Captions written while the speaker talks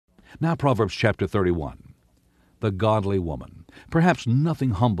Now Proverbs chapter 31. The godly woman. Perhaps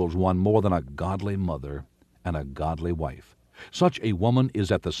nothing humbles one more than a godly mother and a godly wife. Such a woman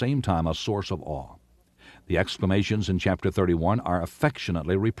is at the same time a source of awe. The exclamations in chapter 31 are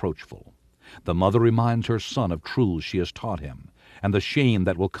affectionately reproachful. The mother reminds her son of truths she has taught him, and the shame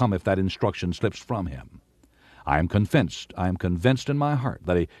that will come if that instruction slips from him. I am convinced in my heart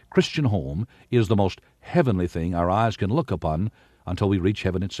that a Christian home is the most heavenly thing our eyes can look upon until we reach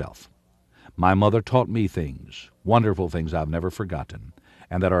heaven itself. My mother taught me things, wonderful things I've never forgotten,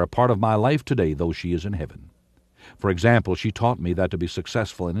 and that are a part of my life today, though she is in heaven. For example, she taught me that to be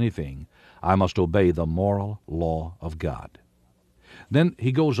successful in anything, I must obey the moral law of God. Then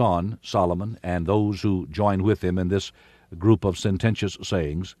he goes on, Solomon, and those who join with him in this group of sententious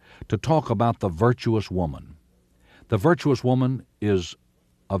sayings, to talk about the virtuous woman. The virtuous woman is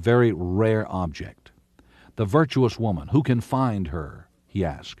a very rare object. The virtuous woman, who can find her? He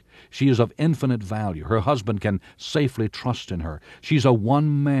asked. She is of infinite value. Her husband can safely trust in her. She's a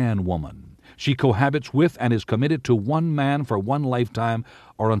one-man woman. She cohabits with and is committed to one man for one lifetime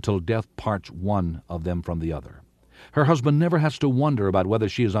or until death parts one of them from the other. Her husband never has to wonder about whether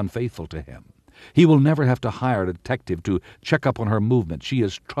she is unfaithful to him. He will never have to hire a detective to check up on her movements. She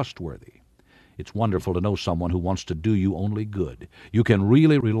is trustworthy. It's wonderful to know someone who wants to do you only good. You can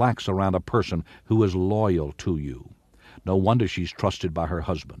really relax around a person who is loyal to you. No wonder she's trusted by her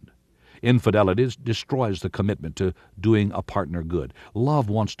husband. Infidelity destroys the commitment to doing a partner good. Love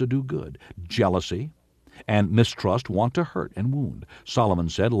wants to do good. Jealousy and mistrust want to hurt and wound. Solomon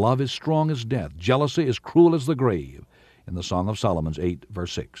said, "Love is strong as death. Jealousy is cruel as the grave," in the Song of Solomon 8,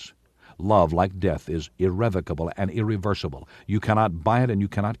 verse 6. Love, like death, is irrevocable and irreversible. You cannot buy it and you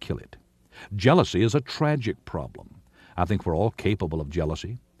cannot kill it. Jealousy is a tragic problem. I think we're all capable of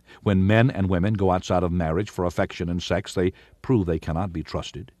jealousy. When men and women go outside of marriage for affection and sex, they prove they cannot be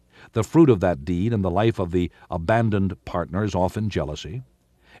trusted. The fruit of that deed in the life of the abandoned partner is often jealousy,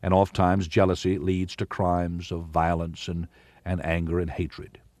 and oftentimes jealousy leads to crimes of violence and anger and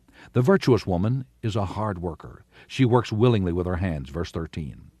hatred. The virtuous woman is a hard worker. She works willingly with her hands, verse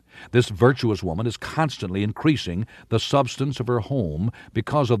 13. This virtuous woman is constantly increasing the substance of her home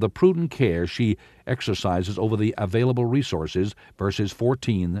because of the prudent care she exercises over the available resources, verses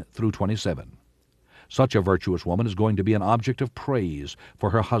 14 through 27. Such a virtuous woman is going to be an object of praise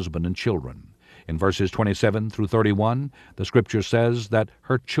for her husband and children. In verses 27 through 31, the Scripture says that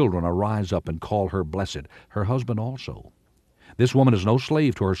her children arise up and call her blessed, her husband also. This woman is no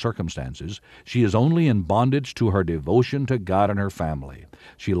slave to her circumstances. She is only in bondage to her devotion to God and her family.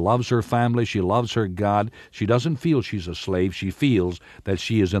 She loves her family. She loves her God. She doesn't feel she's a slave. She feels that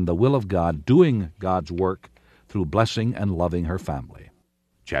she is in the will of God, doing God's work through blessing and loving her family.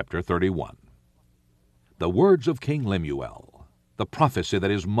 Chapter 31. The words of King Lemuel, the prophecy that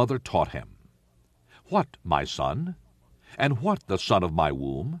his mother taught him. What, my son? And what the son of my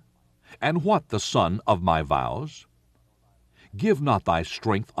womb? And what the son of my vows? Give not thy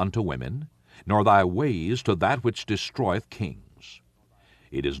strength unto women, nor thy ways to that which destroyeth kings.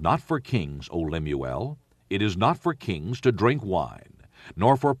 It is not for kings, O Lemuel, it is not for kings to drink wine,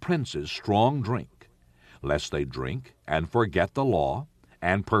 nor for princes strong drink, lest they drink and forget the law,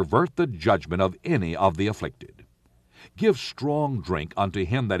 and pervert the judgment of any of the afflicted. Give strong drink unto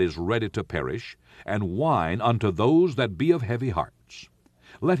him that is ready to perish, and wine unto those that be of heavy hearts.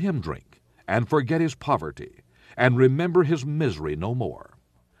 Let him drink, and forget his poverty, and remember his misery no more.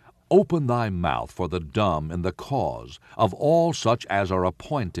 Open thy mouth for the dumb in the cause of all such as are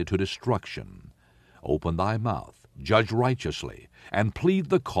appointed to destruction. Open thy mouth, judge righteously, and plead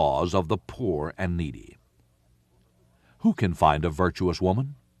the cause of the poor and needy. Who can find a virtuous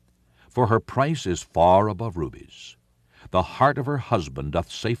woman? For her price is far above rubies. The heart of her husband doth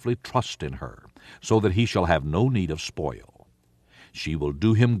safely trust in her, so that he shall have no need of spoil. She will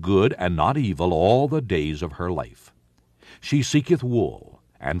do him good and not evil all the days of her life. She seeketh wool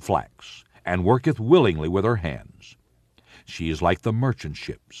and flax, and worketh willingly with her hands. She is like the merchant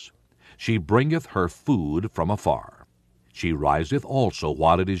ships. She bringeth her food from afar. She riseth also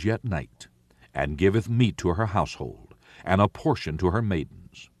while it is yet night, and giveth meat to her household, and a portion to her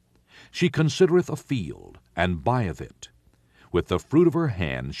maidens. She considereth a field, and buyeth it. With the fruit of her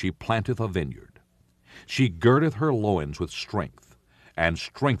hand she planteth a vineyard. She girdeth her loins with strength, and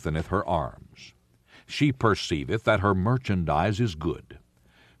strengtheneth her arms. She perceiveth that her merchandise is good.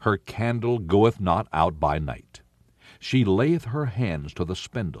 Her candle goeth not out by night. She layeth her hands to the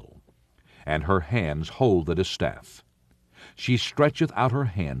spindle, and her hands hold the distaff. She stretcheth out her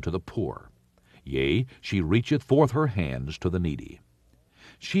hand to the poor. Yea, she reacheth forth her hands to the needy.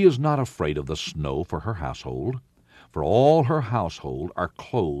 She is not afraid of the snow for her household, for all her household are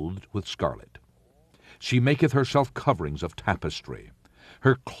clothed with scarlet. She maketh herself coverings of tapestry.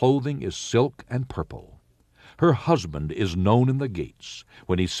 Her clothing is silk and purple. Her husband is known in the gates,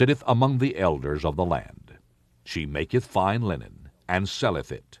 when he sitteth among the elders of the land. She maketh fine linen, and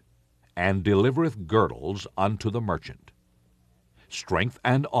selleth it, and delivereth girdles unto the merchant. Strength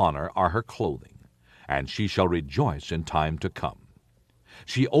and honor are her clothing, and she shall rejoice in time to come.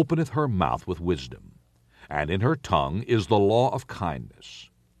 She openeth her mouth with wisdom, and in her tongue is the law of kindness.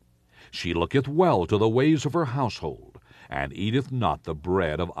 She looketh well to the ways of her household, and eateth not the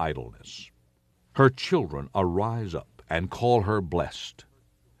bread of idleness. Her children arise up, and call her blessed.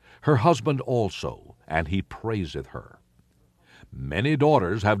 Her husband also, and he praiseth her. Many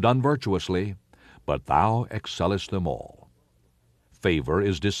daughters have done virtuously, but thou excellest them all. Favor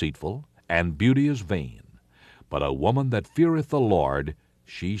is deceitful, and beauty is vain, but a woman that feareth the Lord,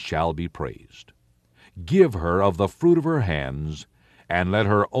 she shall be praised. Give her of the fruit of her hands, and let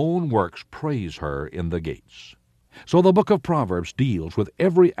her own works praise her in the gates. So the book of Proverbs deals with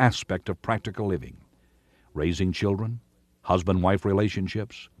every aspect of practical living: raising children, husband-wife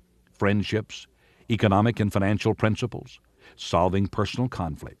relationships, friendships, economic and financial principles, solving personal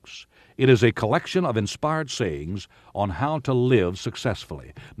conflicts. It is a collection of inspired sayings on how to live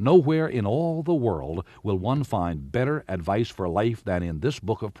successfully. Nowhere in all the world will one find better advice for life than in this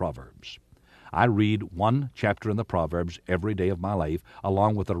book of Proverbs. I read one chapter in the Proverbs every day of my life,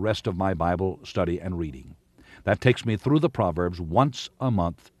 along with the rest of my Bible study and reading. That takes me through the Proverbs once a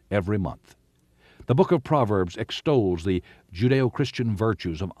month, every month. The book of Proverbs extols the Judeo-Christian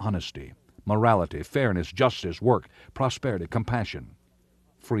virtues of honesty, morality, fairness, justice, work, prosperity, compassion,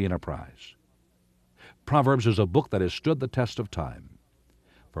 free enterprise. Proverbs is a book that has stood the test of time.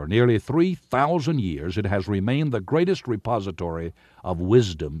 For nearly 3,000 years it has remained the greatest repository of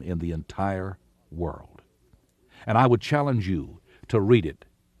wisdom in the entire world. And I would challenge you to read it,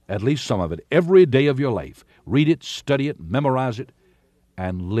 at least some of it, every day of your life. Read it, study it, memorize it,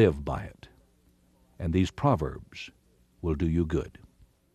 and live by it. And these Proverbs will do you good.